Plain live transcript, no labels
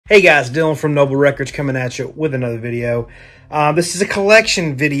Hey guys, Dylan from Noble Records coming at you with another video. This is a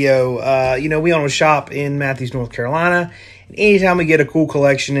collection video. We own a shop in Matthews, North Carolina. And anytime we get a cool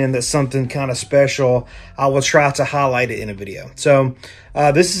collection in that's something kind of special, I will try to highlight it in a video. So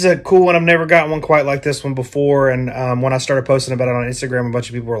this is a cool one. I've never gotten one quite like this one before. And when I started posting about it on Instagram, a bunch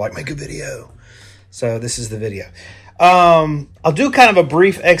of people were like, make a video. So this is the video. I'll do kind of a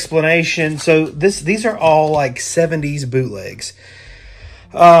brief explanation. So these are all like 70s bootlegs.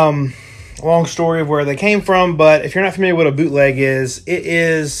 Long story of where they came from, but if you're not familiar with what a bootleg is, it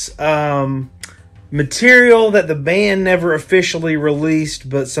is material that the band never officially released,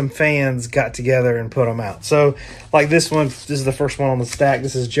 but some fans got together and put them out. So like this one, this is the first one on the stack.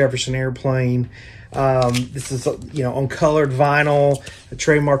 This is Jefferson Airplane. This is, on colored vinyl, a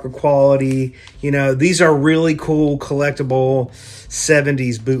trademark of quality. These are really cool collectible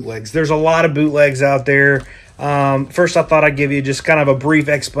 70s bootlegs. There's a lot of bootlegs out there. First I thought I'd give you just kind of a brief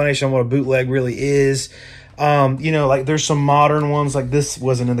explanation on what a bootleg really is. Like there's some modern ones, like this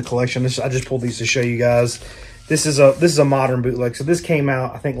wasn't in the collection. I just pulled these to show you guys. This is a modern bootleg. So this came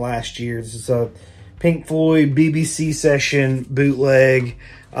out, I think, last year. This is a Pink Floyd BBC session bootleg.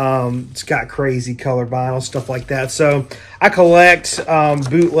 It's got crazy colored vinyl, stuff like that. So I collect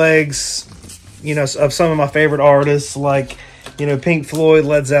bootlegs, of some of my favorite artists, like, Pink Floyd,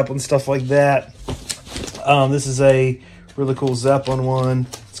 Led Zeppelin, stuff like that. This is a really cool Zeppelin one.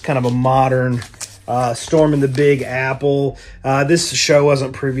 It's kind of a modern Storm in the Big Apple. This show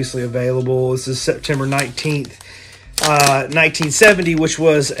wasn't previously available. This is September 19th, 1970, which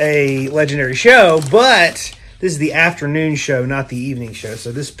was a legendary show, but this is the afternoon show, not the evening show.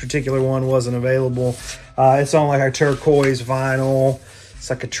 So this particular one wasn't available. It's on like a turquoise vinyl.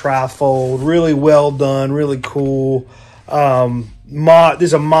 It's like a trifold. Really well done. Really cool. This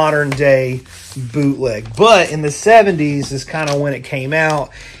is a modern day bootleg, but in the 70s is kind of when it came out,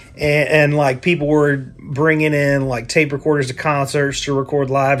 and like people were bringing in like tape recorders to concerts to record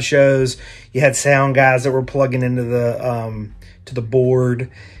live shows. You had sound guys that were plugging into the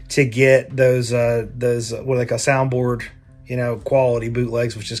board to get those what they call soundboard, quality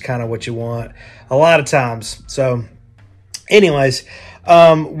bootlegs, which is kind of what you want a lot of times. So anyways,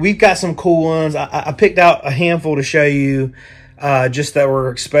 we've got some cool ones. I picked out a handful to show you, just that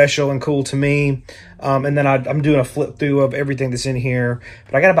were special and cool to me. And then I'm doing a flip through of everything that's in here.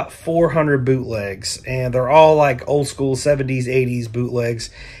 But I got about 400 bootlegs, and they're all like old school 70s, 80s bootlegs.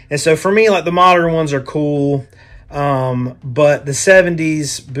 And so for me, like the modern ones are cool. But the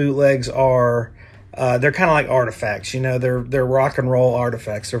 70s bootlegs are, they're kind of like artifacts, they're rock and roll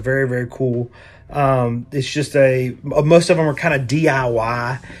artifacts. They're very, very cool. It's just most of them are kind of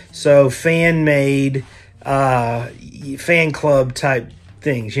DIY. So fan made, fan club type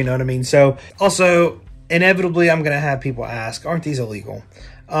things, you know what I mean? So also inevitably I'm going to have people ask, aren't these illegal?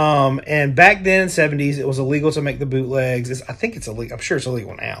 And back then in the 70s, it was illegal to make the bootlegs. I think it's illegal. I'm sure it's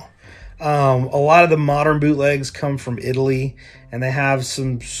illegal now. A lot of the modern bootlegs come from Italy, and they have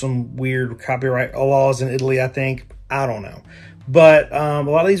some weird copyright laws in Italy, I think. I don't know. But a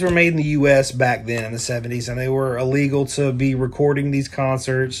lot of these were made in the U.S. back then in the 70s, and they were illegal to be recording these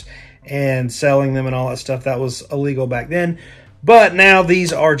concerts and selling them and all that stuff. That was illegal back then. But now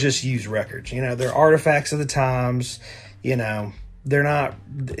these are just used records. They're artifacts of the times. They're not,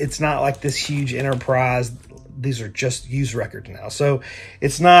 it's not like this huge enterprise. These are just used records now. So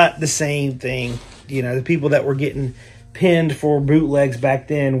it's not the same thing. The people that were getting pinned for bootlegs back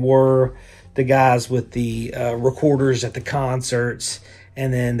then were the guys with the recorders at the concerts,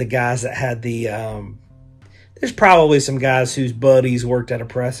 and then the guys that had the there's probably some guys whose buddies worked at a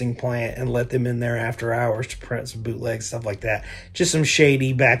pressing plant and let them in there after hours to print some bootlegs, stuff like that. Just some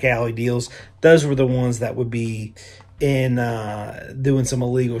shady back alley deals. Those were the ones that would be in doing some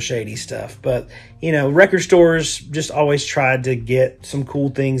illegal shady stuff. But record stores just always tried to get some cool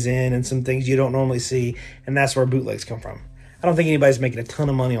things in and some things you don't normally see, and that's where bootlegs come from. I don't think anybody's making a ton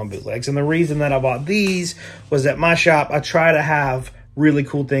of money on bootlegs. And the reason that I bought these was at my shop, I try to have really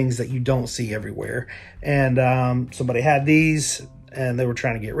cool things that you don't see everywhere. And somebody had these, and they were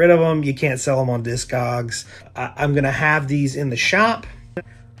trying to get rid of them. You can't sell them on Discogs. I'm going to have these in the shop.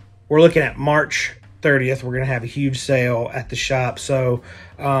 We're looking at March 30th. We're going to have a huge sale at the shop. So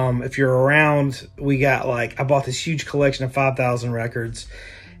if you're around, we got I bought this huge collection of 5,000 records.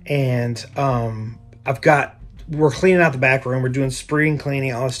 And we're cleaning out the back room. We're doing spring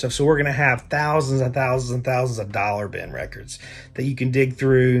cleaning, all this stuff. So we're going to have thousands and thousands and thousands of dollar bin records that you can dig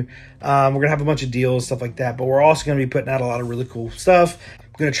through. We're going to have a bunch of deals, stuff like that. But we're also going to be putting out a lot of really cool stuff.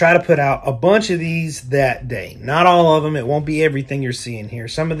 I'm going to try to put out a bunch of these that day. Not all of them. It won't be everything you're seeing here.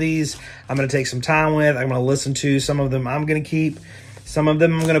 Some of these I'm going to take some time with. I'm going to listen to. Some of them I'm going to keep. Some of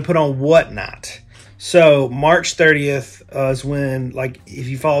them I'm going to put on Whatnot. So March 30th is when, like, if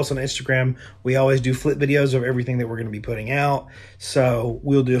you follow us on Instagram, we always do flip videos of everything that we're going to be putting out. So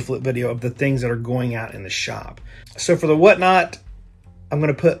we'll do a flip video of the things that are going out in the shop. So for the Whatnot, I'm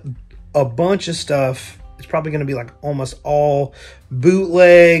going to put a bunch of stuff. It's probably going to be like almost all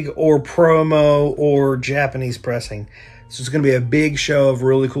bootleg or promo or Japanese pressing. So it's going to be a big show of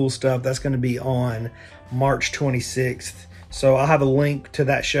really cool stuff. That's going to be on March 26th. So I'll have a link to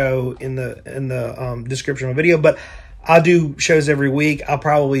that show in the description of the video. But I do shows every week. I'll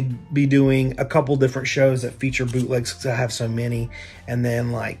probably be doing a couple different shows that feature bootlegs because I have so many. And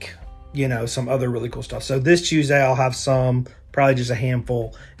then, like, you know, some other really cool stuff. So this Tuesday I'll have some, probably just a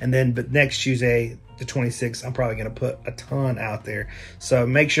handful. And then, but next Tuesday, the 26th, I'm probably going to put a ton out there. So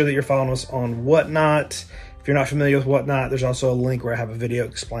make sure that you're following us on Whatnot. If you're not familiar with Whatnot, there's also a link where I have a video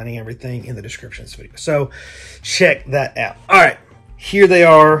explaining everything in the description of this video. So check that out. All right, here they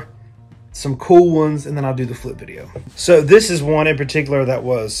are, some cool ones, and then I'll do the flip video. So this is one in particular that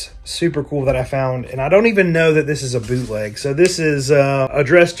was super cool that I found, and I don't even know that this is a bootleg. So this is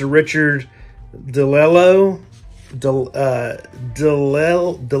addressed to Richard DeLello, I don't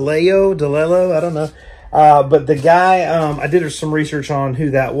know. But the guy, I did some research on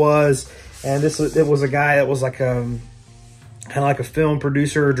who that was. And it was a guy that was like kind of like a film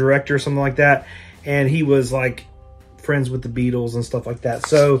producer or director or something like that. And he was like friends with the Beatles and stuff like that.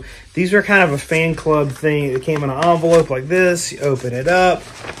 So these are kind of a fan club thing. It came in an envelope like this. You open it up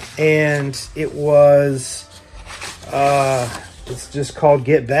and it was, it's just called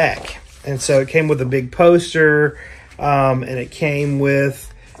Get Back. And so it came with a big poster, and it came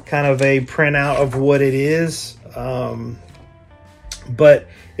with kind of a printout of what it is. But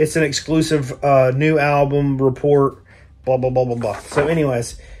it's an exclusive new album report, blah, blah, blah, blah, blah. So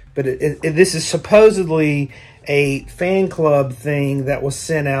anyways, but this is supposedly a fan club thing that was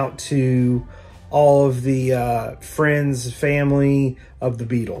sent out to all of the friends, family of the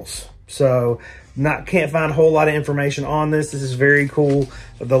Beatles. So can't find a whole lot of information on this. This is very cool.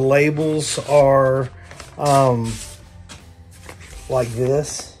 The labels are like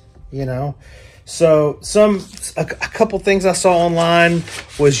this, you know. So a couple things I saw online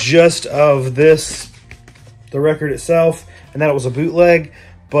was just of this, the record itself, and that it was a bootleg.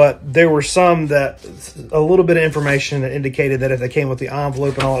 But there were some that, a little bit of information that indicated that if they came with the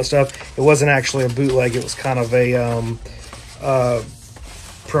envelope and all that stuff, it wasn't actually a bootleg. It was kind of a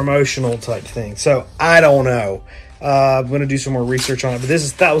promotional type thing. So I don't know. I'm going to do some more research on it. But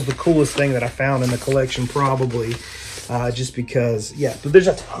that was the coolest thing that I found in the collection, probably, just because, yeah. But there's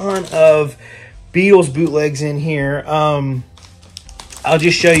a ton of Beatles bootlegs in here. I'll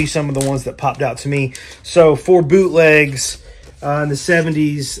just show you some of the ones that popped out to me. So for bootlegs in the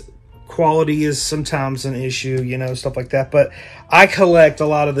 70s, quality is sometimes an issue, you know, stuff like that. But I collect a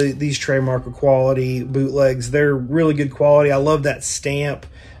lot of these trademark quality bootlegs. They're really good quality. I love that stamp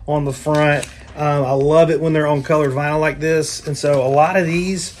on the front. I love it when they're on colored vinyl like this. And so a lot of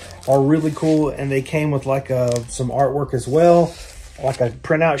these are really cool, and they came with like some artwork as well, like a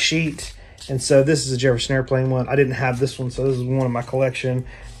printout sheet. And so this is a Jefferson Airplane one. I didn't have this one, so this is one in my collection.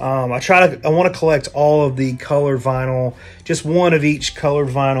 I want to collect all of the colored vinyl, just one of each colored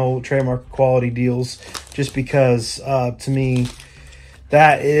vinyl trademark quality deals, just because to me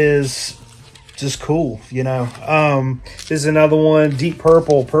that is just cool, you know. This is another one, Deep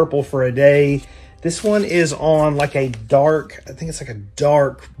Purple, Purple for a Day. This one is on like a dark, I think it's like a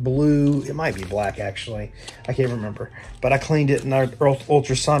dark blue. It might be black, actually. I can't remember. But I cleaned it in our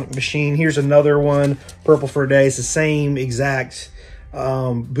ultrasonic machine. Here's another one, Purple for a Day. It's the same exact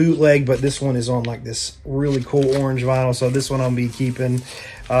bootleg, but this one is on like this really cool orange vinyl. So this one I'll be keeping.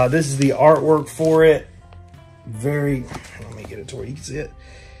 This is the artwork for it. Let me get it to where you can see it.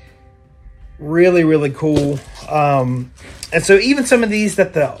 Really, really cool. And so even some of these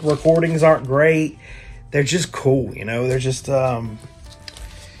that the recordings aren't great, they're just cool, you know. They're just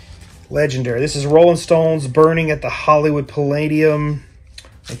legendary. This is Rolling Stones, Burning at the Hollywood Palladium,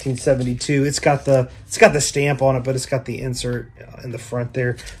 1972. It's got the stamp on it, but it's got the insert in the front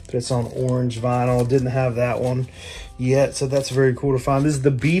there. But it's on orange vinyl. Didn't have that one yet, so that's very cool to find. This is the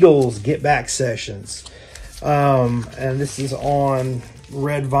Beatles Get Back Sessions, and this is on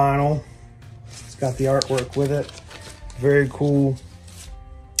red vinyl. It's got the artwork with it. Very cool.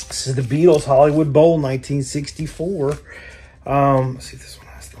 This is the Beatles Hollywood Bowl, 1964. Let's see if this one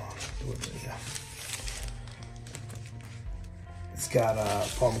has the yeah. It's got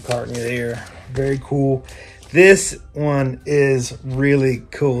Paul McCartney there. Very cool. This one is really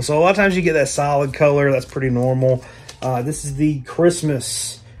cool. So a lot of times you get that solid color. That's pretty normal. This is the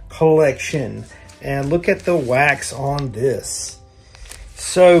Christmas collection. And look at the wax on this.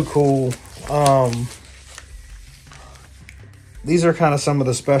 So cool. These are kind of some of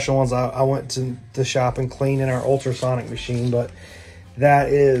the special ones. I went to the shop and cleaned in our ultrasonic machine, but that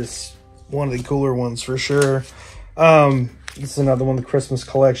is one of the cooler ones for sure. This is another one, the Christmas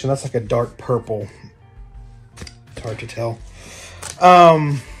collection. That's like a dark purple. It's hard to tell.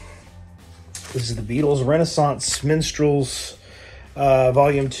 This is the Beatles Renaissance Minstrels,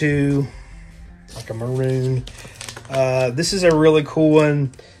 Volume 2, like a maroon. This is a really cool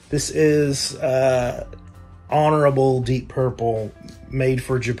one. This is Honorable Deep Purple, made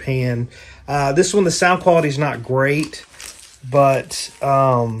for Japan. This one, the sound quality is not great, but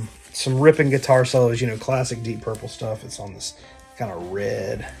some ripping guitar solos, you know, classic Deep Purple stuff. It's on this kind of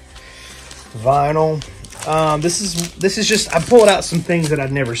red vinyl. This is just, I pulled out some things that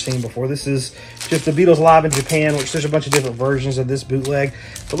I'd never seen before. This is just the Beatles live in Japan, which there's a bunch of different versions of this bootleg.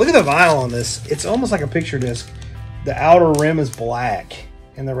 But look at the vinyl on this. It's almost like a picture disc. The outer rim is black,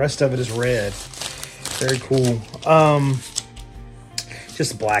 and the rest of it is red. Very cool.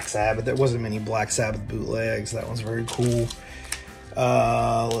 Just Black Sabbath. There wasn't many Black Sabbath bootlegs. That one's very cool.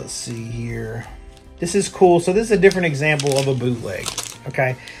 Let's see here. This is cool. So this is a different example of a bootleg.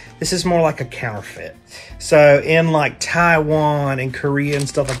 Okay. This is more like a counterfeit. So in like Taiwan and Korea and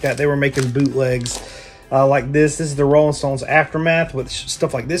stuff like that, they were making bootlegs like this. This is the Rolling Stones Aftermath, which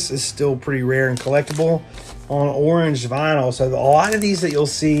stuff like this is still pretty rare and collectible on orange vinyl. So a lot of these that you'll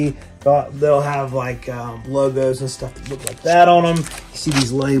see, they'll have like logos and stuff that look like that on them. You see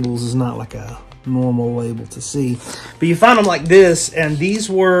these labels is not like a normal label to see. But you find them like this, and these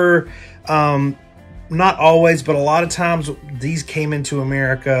were... not always, but a lot of times these came into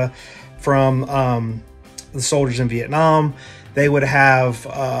America from the soldiers in Vietnam. They would have,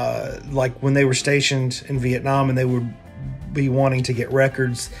 like when they were stationed in Vietnam and they would be wanting to get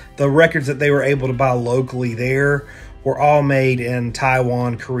records, the records that they were able to buy locally there were all made in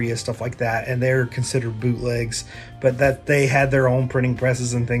Taiwan, Korea, stuff like that. And they're considered bootlegs, but that they had their own printing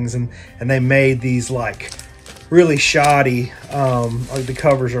presses and things. And they made these like really shoddy, like the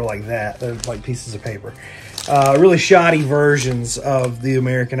covers are like that. They're like pieces of paper. Really shoddy versions of the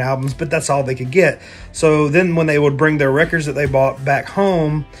American albums, but that's all they could get. So then when they would bring their records that they bought back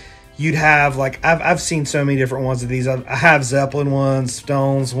home, you'd have like, I've seen so many different ones of these. I have Zeppelin ones,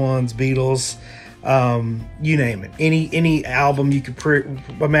 Stones ones, Beatles, you name it. Any album you could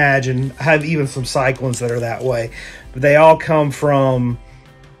imagine. I have even some cyclones that are that way, but they all come from,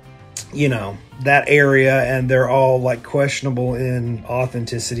 you know, that area, and they're all like questionable in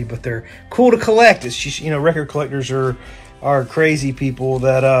authenticity, but they're cool to collect. It's just, you know, record collectors are crazy people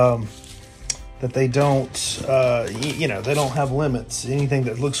that that they don't you know, they don't have limits. Anything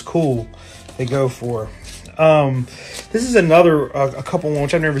that looks cool they go for. This is another a couple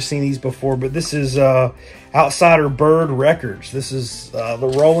ones. I've never seen these before, but this is Outsider Bird Records. This is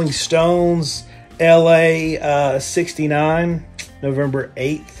the Rolling Stones LA 69, November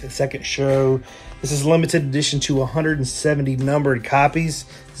 8th, the second show. This is limited edition to 170 numbered copies.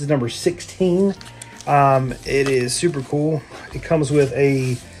 This is number 16. It is super cool. It comes with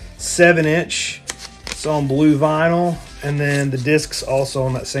a 7-inch. It's on blue vinyl, and then the discs also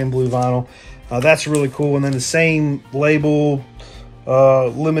on that same blue vinyl. That's really cool. And then the same label,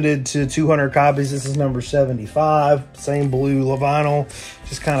 limited to 200 copies. This is number 75. Same blue vinyl.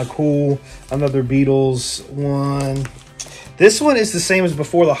 Just kind of cool. Another Beatles one. This one is the same as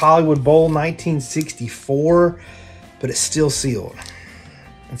before, the Hollywood Bowl 1964, but it's still sealed.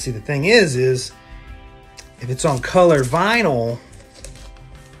 And see, the thing is if it's on color vinyl,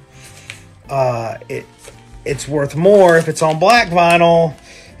 it's worth more. If it's on black vinyl,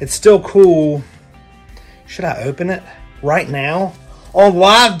 it's still cool. Should I open it right now on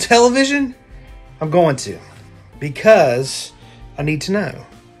live television? I'm going to, because I need to know.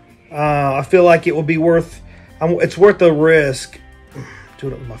 I feel like it will be worth... it's worth the risk. Do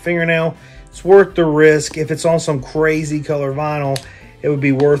it with my fingernail. It's worth the risk. If it's on some crazy color vinyl, it would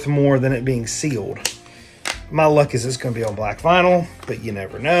be worth more than it being sealed. My luck is it's going to be on black vinyl, but you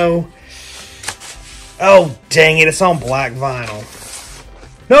never know. Oh, dang it. It's on black vinyl.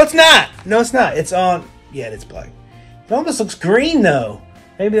 No, it's not. No, it's not. It's on... yeah, it's black. It almost looks green, though.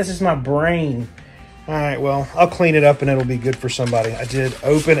 Maybe that's just my brain. All right, well, I'll clean it up and it'll be good for somebody. I did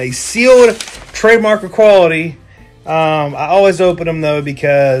open a sealed trademark of quality. I always open them though,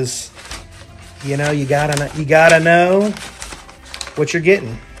 because you know, you gotta know what you're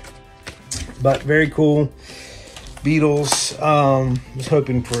getting. But very cool. Beatles. Was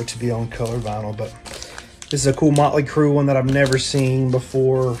hoping for it to be on color vinyl, but this is a cool Motley Crue one that I've never seen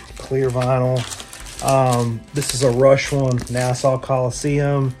before. Clear vinyl. This is a Rush one. Nassau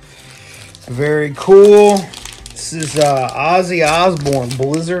Coliseum. Very cool. This is Ozzy Osbourne,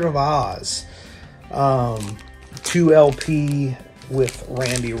 Blizzard of Oz. 2 LP with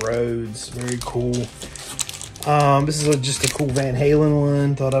Randy Rhoads. Very cool. This is just a cool Van Halen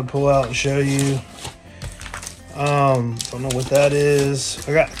one. Thought I'd pull out and show you. Don't know what that is.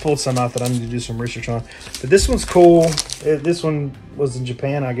 I pulled some out that I need to do some research on. But this one's cool. This one was in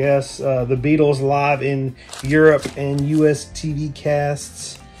Japan, I guess. The Beatles live in Europe and US TV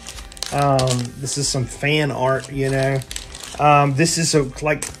casts. This is some fan art, you know. This is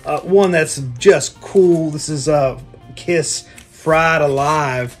one that's just cool. This is Kiss Fried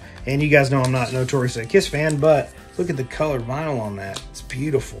Alive. And you guys know I'm not notoriously a Kiss fan, but look at the colored vinyl on that. It's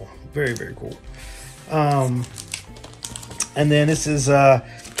beautiful. Very, very cool. And then this is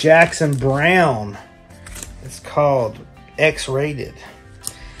Jackson Browne. It's called X-Rated.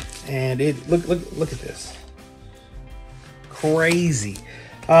 And look at this. Crazy.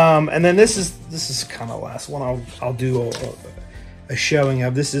 And then this is kind of the last one I'll do a showing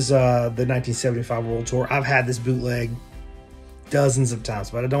of. This is the 1975 World Tour. I've had this bootleg dozens of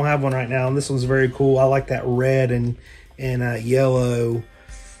times, but I don't have one right now. And this one's very cool. I like that red and yellow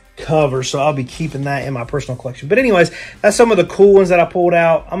cover, so I'll be keeping that in my personal collection. But anyways, that's some of the cool ones that I pulled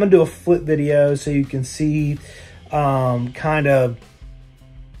out. I'm gonna do a flip video so you can see kind of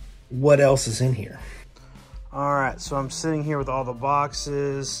what else is in here. All right, so I'm sitting here with all the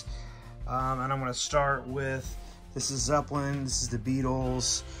boxes, and I'm gonna start with, this is Zeppelin, this is the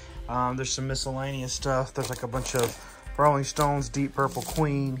Beatles. There's some miscellaneous stuff. There's like a bunch of Rolling Stones, Deep Purple,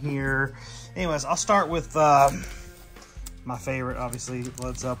 Queen here. Anyways, I'll start with my favorite, obviously,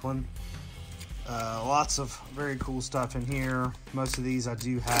 Led Zeppelin. Lots of very cool stuff in here. Most of these I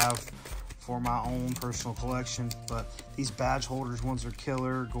do have for my own personal collection, but these badge holders ones are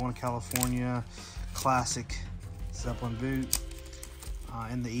killer. Going to California, classic Zeppelin boot.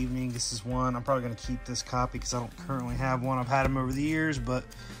 In the evening, this is one. I'm probably going to keep this copy because I don't currently have one. I've had them over the years, but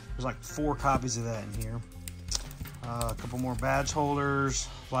there's like 4 copies of that in here. A couple more badge holders.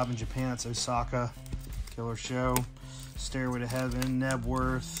 Live in Japan, it's Osaka. Killer show. Stairway to Heaven,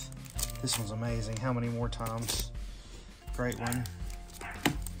 Nebworth. This one's amazing. How many more times? Great one.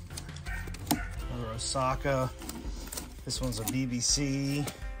 Another Osaka. This one's a BBC.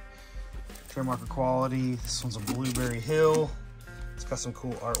 Fair market quality. This one's a Blueberry Hill. It's got some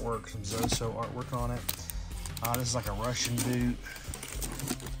cool artwork, some Zoso artwork on it. This is like a Russian boot.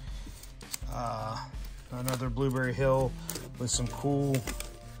 Another Blueberry Hill with some cool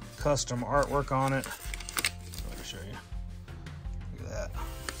custom artwork on it. Let me show you. Look at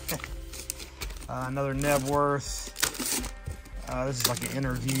that. Another Nebworth. This is like an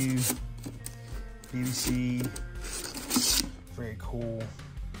interview. BBC. Very cool.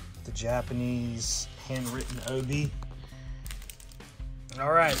 The Japanese handwritten obi.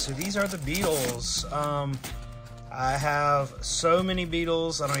 All right, so these are the Beatles. I have so many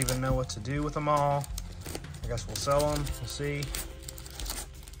Beatles, I don't even know what to do with them all. I guess we'll sell them, we'll see.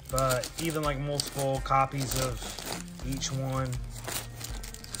 But even like multiple copies of each one.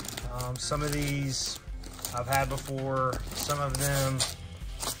 Some of these I've had before, some of them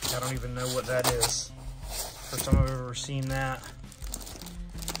I don't even know what that is. First time I've ever seen that.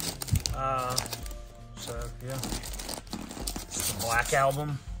 So yeah, it's the Black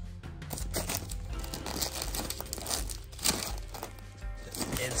Album.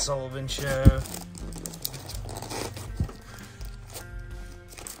 Ed Sullivan Show.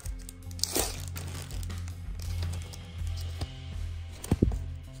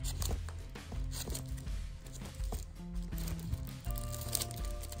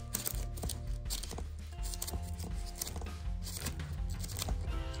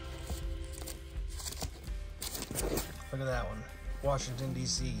 Look at that one. Washington,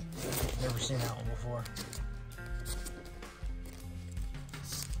 D.C. Never seen that one before.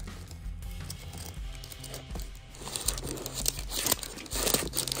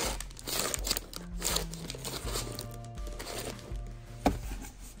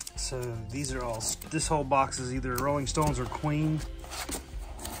 So these are all, this whole box is either Rolling Stones or Queen.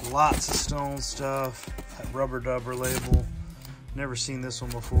 Lots of Stones stuff. That Rubber Dubber label. Never seen this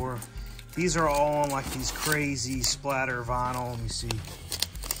one before. These are all on like these crazy splatter vinyl. Let me see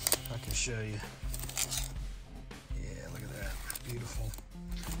if I can show you. Yeah, look at that. Beautiful.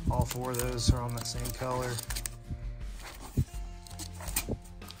 All 4 of those are on that same color.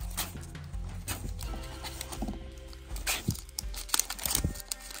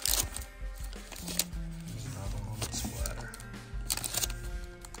 There's another one with splatter.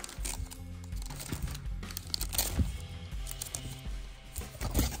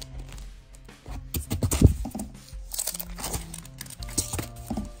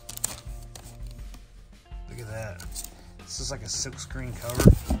 Look at that. looks like a silkscreen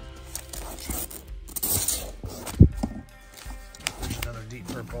cover. There's another Deep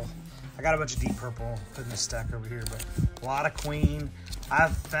Purple. I got a bunch of Deep Purple put in this stack over here, but a lot of Queen.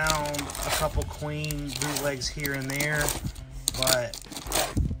 I've found a couple Queen bootlegs here and there, but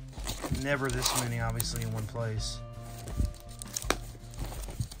never this many, obviously, in one place.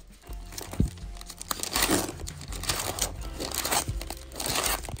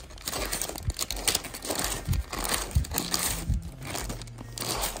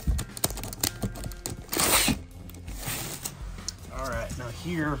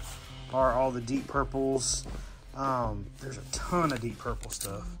 Here are all the Deep Purples. There's a ton of Deep Purple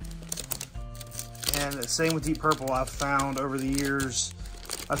stuff. And the same with Deep Purple, I've found over the years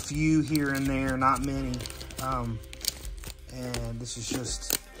a few here and there, not many. And this is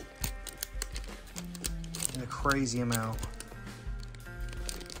just in a crazy amount.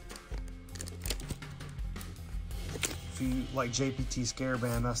 If you like JPT Scare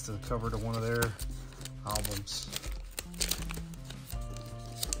Band, that's the cover to one of their albums.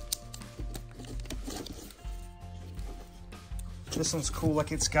 This one's cool,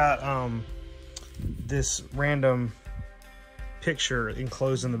 like it's got this random picture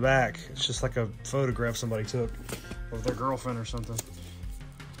enclosed in the back. It's just like a photograph somebody took of their girlfriend or something.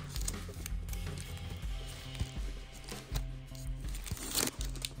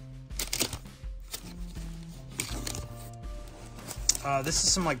 This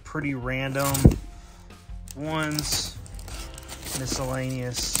is some like pretty random ones,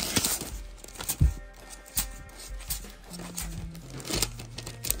 miscellaneous.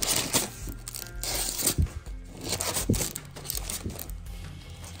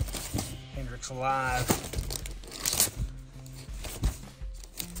 Alive.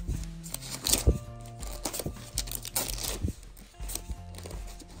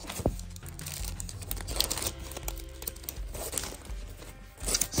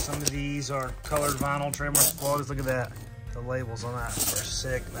 Some of these are colored vinyl trademark qualities. Look at that. The labels on that are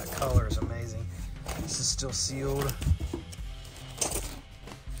sick. That color is amazing. This is still sealed. Oh,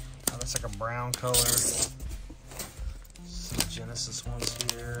 that's like a brown color. Some Genesis ones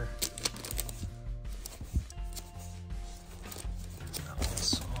here.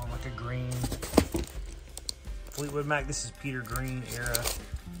 Green. Fleetwood Mac. This is Peter Green era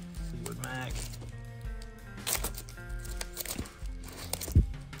Fleetwood Mac.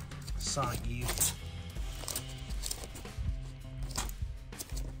 Sonic Youth.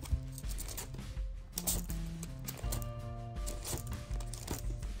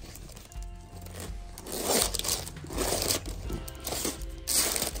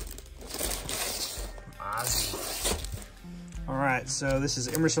 Alright, so this is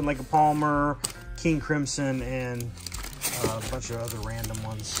Emerson, Lake of Palmer, King Crimson, and a bunch of other random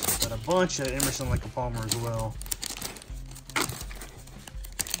ones. But a bunch of Emerson, Lake of Palmer as well.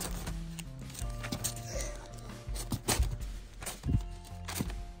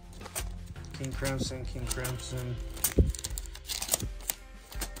 King Crimson, King Crimson.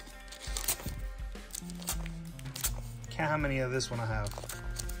 Count how many of this one I have.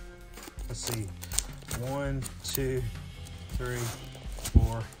 Let's see. 1, 2, 3,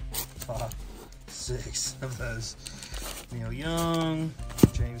 4, 5, 6 of those. Neil Young,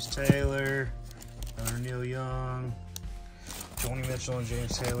 James Taylor, another Neil Young, Joni Mitchell and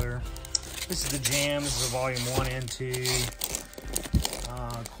James Taylor. This is the Jam. This is a volume 1 and 2.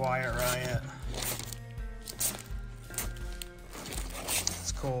 Quiet Riot.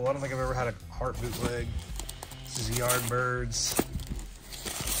 It's cool. I don't think I've ever had a Heart bootleg. This is Yardbirds.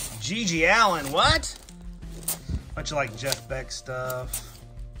 G.G. Allen, what? Bunch of like Jeff Beck stuff.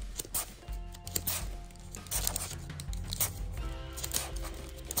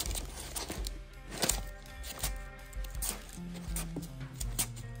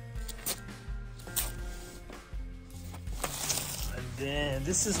 And then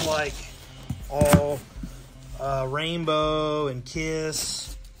this is like all Rainbow and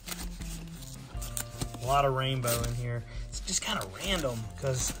Kiss. A lot of Rainbow in here. It's just kind of random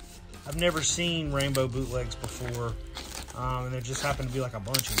because I've never seen Rainbow bootlegs before, and there just happened to be like a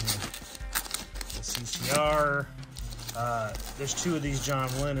bunch in here. The CCR. There's 2 of these John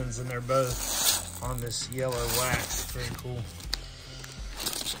Lennons, and they're both on this yellow wax. Very cool.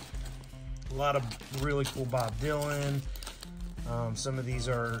 A lot of really cool Bob Dylan. Some of these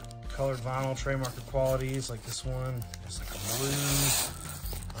are colored vinyl trademark qualities, like this one. It's like a blue.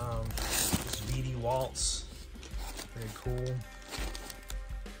 This VD Waltz. Very cool.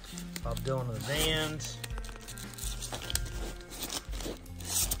 Bob Dylan of the band.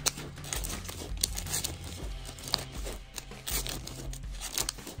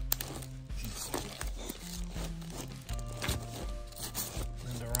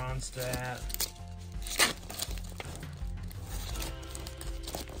 Ronstadt.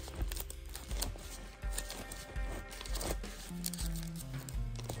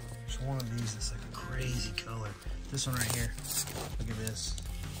 There's one of these that's like a crazy color. This one right here. Look at this.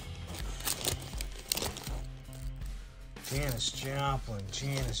 Janis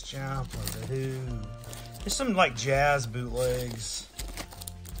Joplin, The Who. There's some like jazz bootlegs.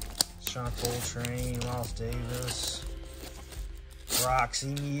 Sean Coltrane, Miles Davis,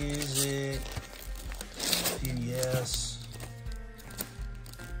 Roxy Music, PBS.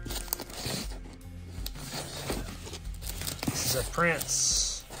 This is a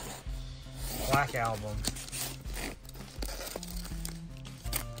Prince Black Album.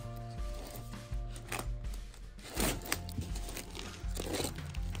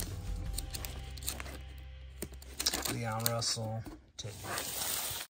 Leon Russell, Teddy.